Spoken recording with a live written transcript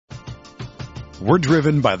We're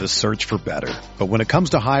driven by the search for better. But when it comes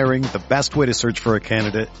to hiring, the best way to search for a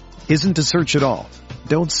candidate isn't to search at all.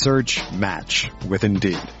 Don't search, match with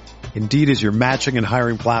Indeed. Indeed is your matching and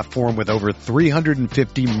hiring platform with over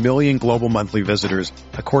 350 million global monthly visitors,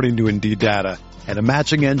 according to Indeed data, and a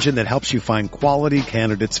matching engine that helps you find quality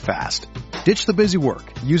candidates fast. Ditch the busy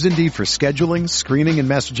work. Use Indeed for scheduling, screening, and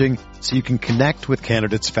messaging so you can connect with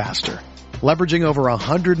candidates faster. Leveraging over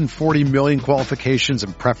 140 million qualifications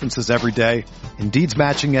and preferences every day, Indeed's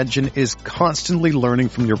matching engine is constantly learning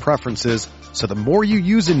from your preferences, so the more you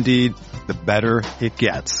use Indeed, the better it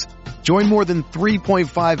gets. Join more than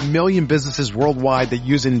 3.5 million businesses worldwide that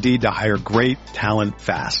use Indeed to hire great talent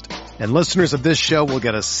fast. And listeners of this show will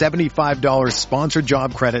get a $75 sponsored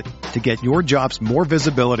job credit to get your jobs more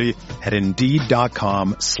visibility at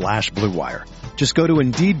Indeed.com/Blue Wire. Just go to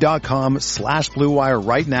Indeed.com/Blue Wire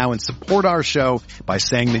right now and support our show by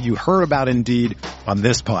saying that you heard about Indeed on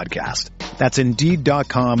this podcast. That's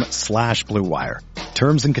Indeed.com/Blue Wire.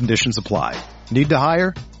 Terms and conditions apply. Need to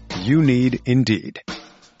hire? You need Indeed.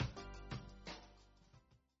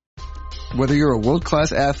 Whether you're a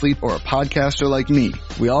world-class athlete or a podcaster like me,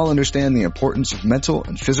 we all understand the importance of mental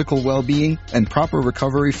and physical well-being and proper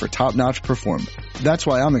recovery for top-notch performance. That's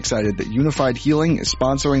why I'm excited that Unified Healing is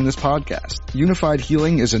sponsoring this podcast. Unified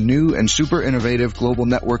Healing is a new and super innovative global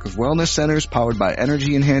network of wellness centers powered by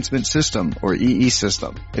Energy Enhancement System, or EE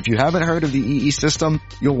System. If you haven't heard of the EE System,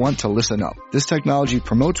 you'll want to listen up. This technology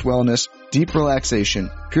promotes wellness, deep relaxation,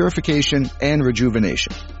 purification, and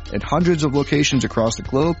rejuvenation. At hundreds of locations across the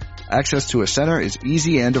globe, access to a center is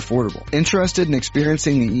easy and affordable. Interested in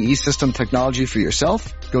experiencing the EE System technology for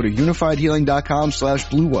yourself? Go to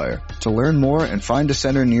unifiedhealing.com/Blue Wire to learn more and find a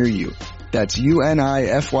center near you. That's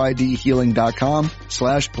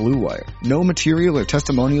UNIFYDhealing.com/Blue Wire. No material or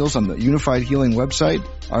testimonials on the Unified Healing website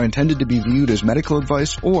are intended to be viewed as medical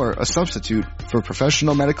advice or a substitute for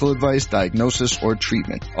professional medical advice, diagnosis, or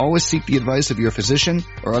treatment. Always seek the advice of your physician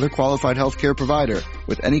or other qualified healthcare provider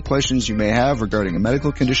with any questions you may have regarding a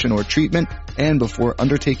medical condition or treatment and before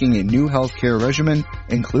undertaking a new healthcare regimen,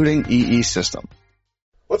 including EE System.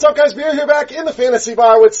 What's up, guys? Beer here back in the Fantasy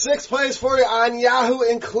Bar with 6 plays for you on Yahoo,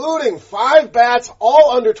 including 5 bats,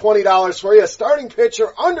 all under $20 for you. A starting pitcher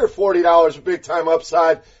under $40 with big-time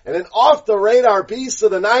upside. And an off-the-radar beast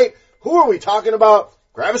of the night. Who are we talking about?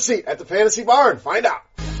 Grab a seat at the Fantasy Bar and find out.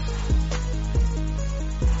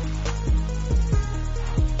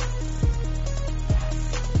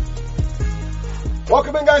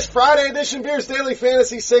 Welcome in, guys. Friday edition Beers Daily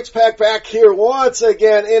Fantasy 6-pack back here once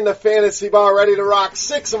again in the Fantasy Bar, ready to rock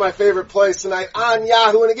 6 of my favorite plays tonight on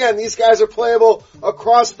Yahoo. And again, these guys are playable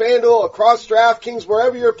across FanDuel, across DraftKings,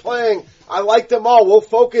 wherever you're playing. I like them all. We'll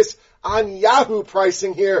focus on Yahoo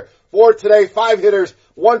pricing here for today. 5 hitters,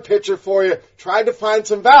 1 pitcher for you. Tried to find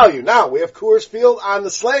some value. Now, we have Coors Field on the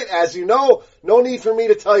slate. As you know, no need for me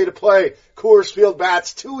to tell you to play Coors Field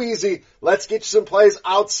bats. Too easy. Let's get you some plays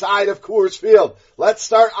outside of Coors Field. Let's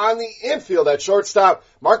start on the infield at shortstop.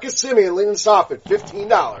 Marcus Semien leading us off at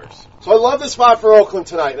 $15. So I love this spot for Oakland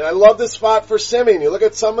tonight, and I love this spot for Semien. You look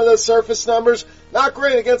at some of the surface numbers, not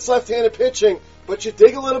great against left-handed pitching, but you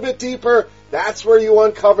dig a little bit deeper, that's where you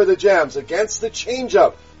uncover the gems. Against the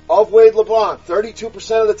changeup of Wade LeBlanc,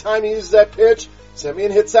 32% of the time he uses that pitch,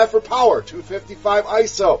 Semien hits that for power, 255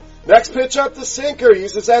 ISO. Next pitch up, the sinker,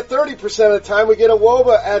 uses that 30% of the time. We get a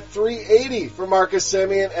WOBA at 380 for Marcus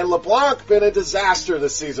Semien, and LeBlanc been a disaster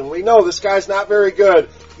this season. We know this guy's not very good.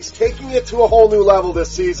 He's taking it to a whole new level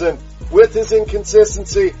this season with his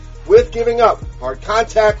inconsistency, with giving up hard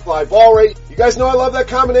contact, fly ball rate. You guys know I love that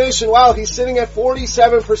combination. Wow, he's sitting at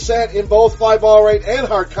 47% in both fly ball rate and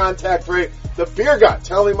hard contact rate. The beer gut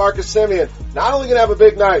telling me Marcus Semien not only going to have a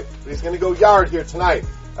big night, but he's going to go yard here tonight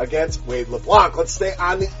against Wade LeBlanc. Let's stay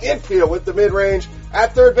on the infield with the mid-range.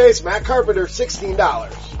 At third base, Matt Carpenter,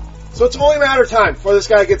 $16. So it's only a matter of time before this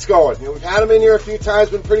guy gets going. You know, we've had him in here a few times,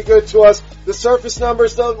 been pretty good to us. The surface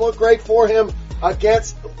numbers don't look great for him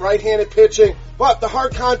against right-handed pitching, but the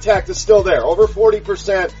hard contact is still there, over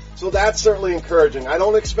 40%, so that's certainly encouraging. I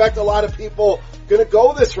don't expect a lot of people going to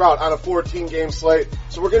go this route on a 14-game slate,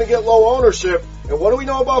 so we're going to get low ownership. And what do we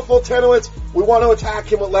know about Foltynewicz? We want to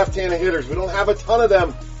attack him with left-handed hitters. We don't have a ton of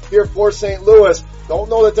them here for St. Louis. Don't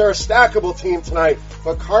know that they're a stackable team tonight,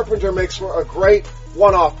 but Carpenter makes for a great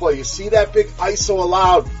one-off play. You see that big ISO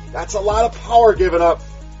allowed. That's a lot of power given up.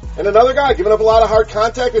 And another guy giving up a lot of hard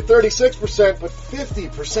contact at 36%, but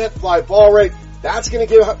 50% fly ball rate. That's going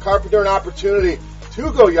to give Carpenter an opportunity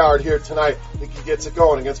to go yard here tonight. I think he gets it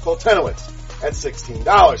going against Foltynewicz at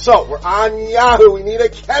 $16. So we're on Yahoo. We need a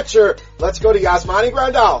catcher. Let's go to Yasmani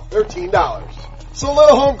Grandal, $13. So a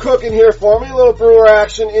little home cooking here for me, a little Brewer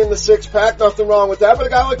action in the 6-pack, nothing wrong with that, but a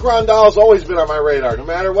guy like Grandal has always been on my radar. No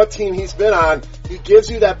matter what team he's been on, he gives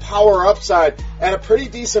you that power upside at a pretty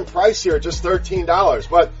decent price here, just $13.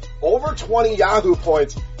 But over 20 Yahoo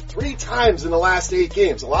points 3 times in the last 8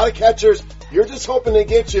 games. A lot of catchers, you're just hoping to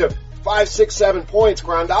get you 5, 6, 7 points.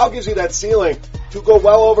 Grandal gives you that ceiling to go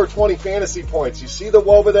well over 20 fantasy points. You see the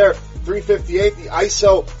WOBA there, 358, the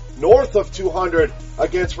ISO north of 200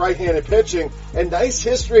 against right-handed pitching, and nice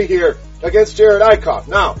history here against Jerad Eickhoff.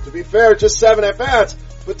 Now, to be fair, just 7 at-bats,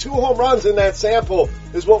 but 2 home runs in that sample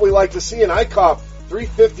is what we like to see in Eickhoff.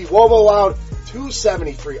 350 WOBA allowed,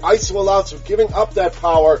 273 ISO allowed, so giving up that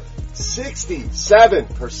power,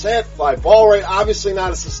 67% fly ball rate, obviously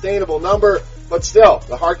not a sustainable number, but still,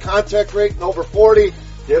 the hard contact rate, over 40,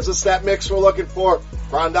 gives us that mix we're looking for.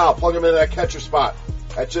 Grandal, plug him into that catcher spot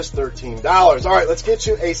at just $13. All right, let's get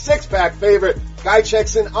you a 6-pack favorite. Guy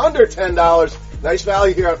checks in under $10. Nice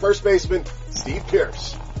value here on first baseman Steve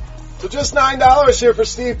Pearce. So just $9 here for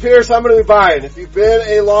Steve Pearce. I'm going to be buying. If you've been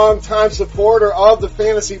a long-time supporter of the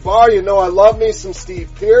Fantasy Bar, you know I love me some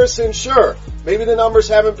Steve Pearce. And sure, maybe the numbers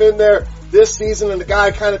haven't been there this season and the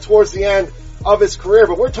guy kind of towards the end of his career,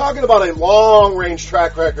 but we're talking about a long-range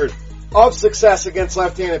track record of success against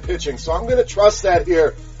left-handed pitching. So I'm going to trust that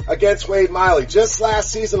here against Wade Miley. Just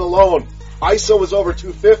last season alone, ISO was over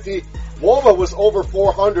 250. WOBA was over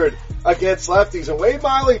 400 against lefties. And Wade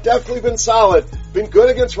Miley definitely been solid, been good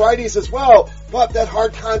against righties as well, but that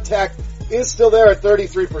hard contact is still there at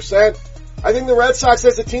 33%. I think the Red Sox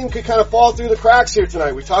as a team could kind of fall through the cracks here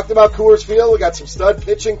tonight. We talked about Coors Field. We got some stud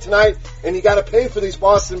pitching tonight, and you got to pay for these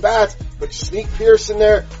Boston bats, but you sneak Pearce in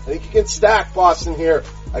there. I think you can stack Boston here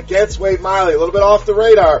against Wade Miley. A little bit off the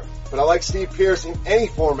radar, but I like Steve Pearce in any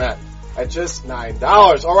format at just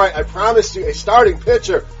 $9. All right, I promised you a starting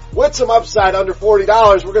pitcher with some upside under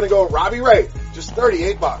 $40. We're going to go with Robbie Ray, just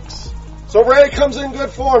 $38. So Ray comes in good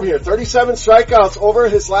form here. 37 strikeouts over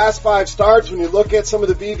his last 5 starts. When you look at some of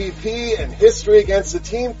the BVP and history against the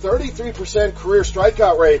team, 33% career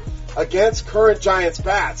strikeout rate against current Giants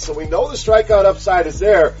bats. So we know the strikeout upside is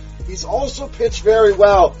there. He's also pitched very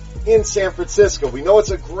well in San Francisco. We know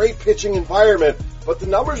it's a great pitching environment, but the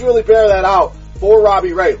numbers really bear that out for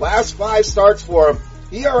Robbie Ray. Last 5 starts for him,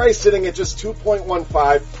 ERA sitting at just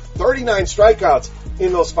 2.15, 39 strikeouts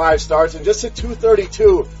in those 5 starts, and just a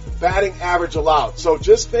 232 batting average allowed. So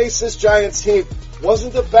just face this Giants team.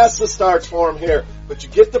 Wasn't the best of starts for him here, but you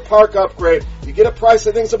get the park upgrade. You get a price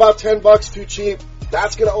I think is about $10 too cheap.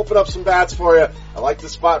 That's going to open up some bats for you. I like the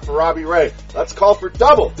spot for Robbie Ray. Let's call for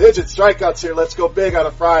double-digit strikeouts here. Let's go big on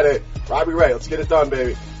a Friday. Robbie Ray, let's get it done,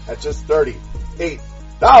 baby, at just $38.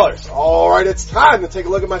 All right, it's time to take a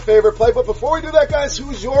look at my favorite play. But before we do that, guys,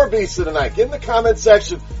 who's your Beast of the Night? Get in the comment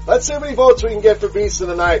section. Let's see how many votes we can get for Beast of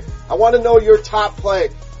the Night. I want to know your top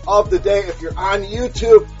play of the day. If you're on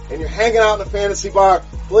YouTube and you're hanging out in a fantasy bar,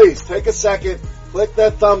 please take a second, click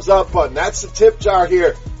that thumbs up button. That's the tip jar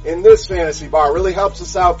here in this fantasy bar. It really helps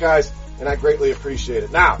us out, guys, and I greatly appreciate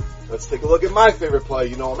it. Now, let's take a look at my favorite play.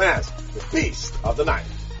 You know him as the Beast of the Night.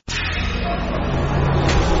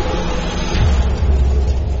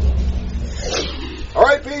 All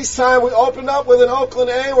right, Beast time. We opened up with an Oakland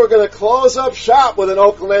A. We're going to close up shop with an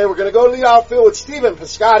Oakland A. We're going to go to the outfield with Stephen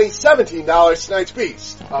Piscotty, $17, tonight's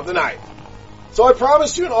Beast of the Night. So I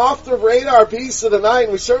promised you an off-the-radar Beast of the Night,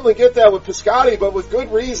 and we certainly get that with Piscotty, but with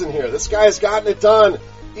good reason here. This guy has gotten it done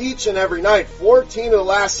each and every night. 14 of the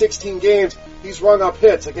last 16 games, he's rung up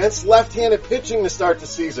hits against left-handed pitching to start the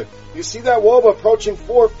season. You see that WOBA approaching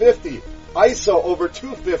 450. ISO over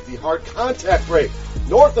 250, hard contact rate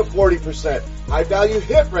north of 40%, high value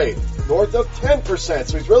hit rate north of 10%.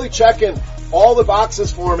 So he's really checking all the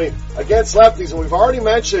boxes for me against lefties. And we've already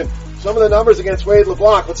mentioned some of the numbers against Wade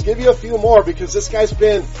LeBlanc. Let's give you a few more because this guy's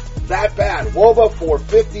been that bad. WOBA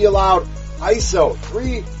 450 allowed, ISO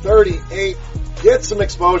 338. Get some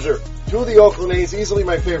exposure to the Oakland A's. Easily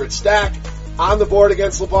my favorite stack on the board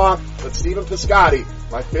against LeBlanc. But Stephen Piscotty,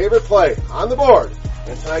 my favorite play on the board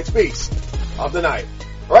and tonight's Beast of the Night.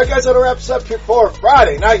 All right, guys, that wraps up here for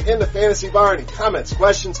Friday night in the Fantasy Bar. Any comments,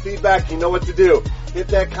 questions, feedback, you know what to do. Hit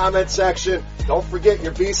that comment section. Don't forget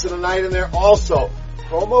your Beast of the Night in there. Also,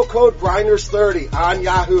 promo code Grinders30 on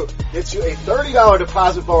Yahoo gets you a $30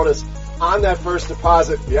 deposit bonus on that first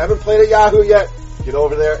deposit. If you haven't played at Yahoo yet, get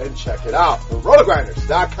over there and check it out.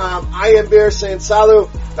 RotoGrinders.com. I am Bear saying salut.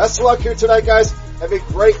 Best of luck here tonight, guys. Have a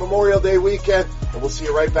great Memorial Day weekend, and we'll see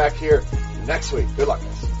you right back here next week. Good luck, guys.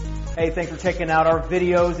 Hey, thanks for checking out our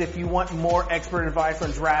videos. If you want more expert advice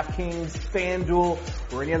on DraftKings, FanDuel,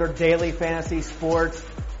 or any other daily fantasy sports,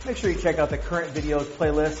 make sure you check out the current videos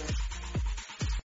playlist.